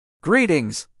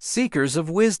Greetings, seekers of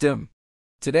wisdom.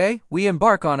 Today, we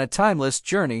embark on a timeless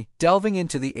journey delving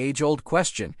into the age-old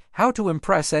question, how to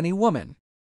impress any woman.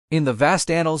 In the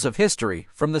vast annals of history,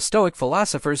 from the Stoic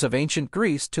philosophers of ancient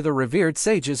Greece to the revered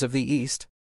sages of the East,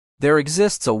 there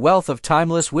exists a wealth of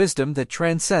timeless wisdom that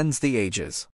transcends the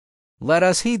ages. Let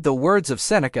us heed the words of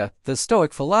Seneca, the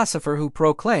Stoic philosopher who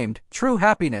proclaimed, "True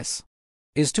happiness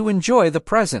is to enjoy the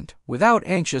present without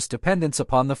anxious dependence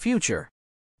upon the future."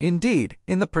 Indeed,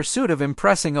 in the pursuit of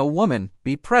impressing a woman,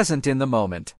 be present in the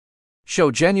moment.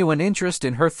 Show genuine interest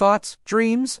in her thoughts,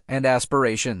 dreams, and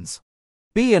aspirations.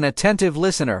 Be an attentive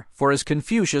listener, for as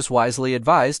Confucius wisely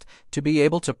advised, to be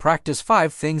able to practice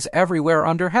 5 things everywhere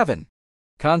under heaven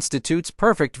constitutes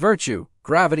perfect virtue: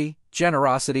 gravity,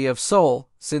 generosity of soul,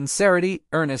 sincerity,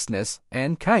 earnestness,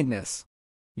 and kindness.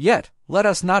 Yet, let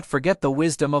us not forget the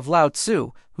wisdom of Lao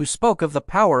Tzu, who spoke of the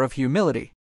power of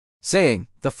humility, saying,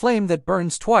 "The flame that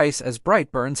burns twice as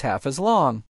bright burns half as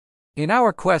long." In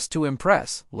our quest to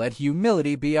impress, let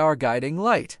humility be our guiding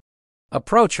light.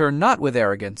 Approach her not with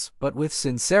arrogance, but with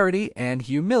sincerity and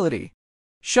humility.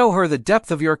 Show her the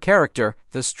depth of your character,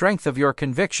 the strength of your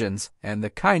convictions, and the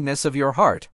kindness of your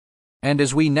heart. And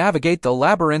as we navigate the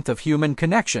labyrinth of human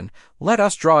connection, let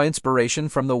us draw inspiration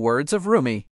from the words of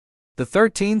Rumi, the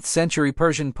 13th century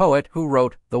Persian poet who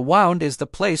wrote, "The wound is the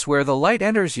place where the light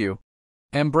enters you."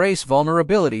 Embrace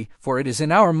vulnerability, for it is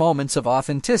in our moments of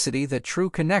authenticity that true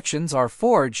connections are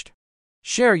forged.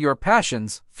 Share your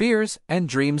passions, fears, and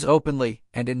dreams openly,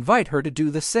 and invite her to do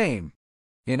the same.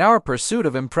 In our pursuit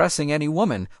of impressing any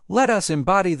woman, let us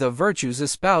embody the virtues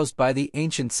espoused by the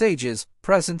ancient sages: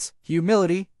 presence,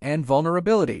 humility, and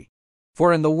vulnerability.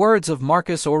 For in the words of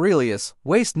Marcus Aurelius,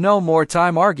 waste no more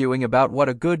time arguing about what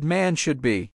a good man should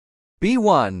be. Be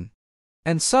one.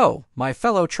 And so, my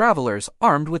fellow travelers,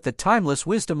 armed with the timeless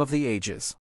wisdom of the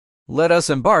ages, let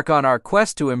us embark on our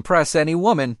quest to impress any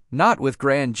woman, not with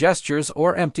grand gestures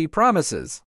or empty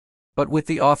promises, but with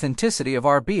the authenticity of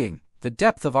our being, the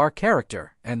depth of our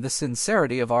character, and the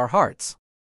sincerity of our hearts.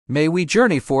 May we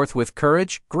journey forth with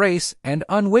courage, grace, and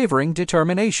unwavering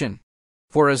determination.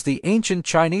 For as the ancient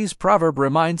Chinese proverb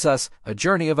reminds us, a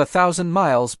journey of 1,000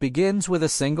 miles begins with a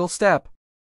single step.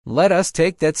 Let us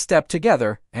take that step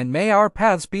together, and may our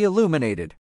paths be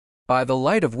illuminated by the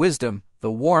light of wisdom,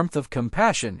 the warmth of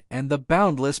compassion, and the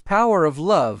boundless power of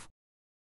love.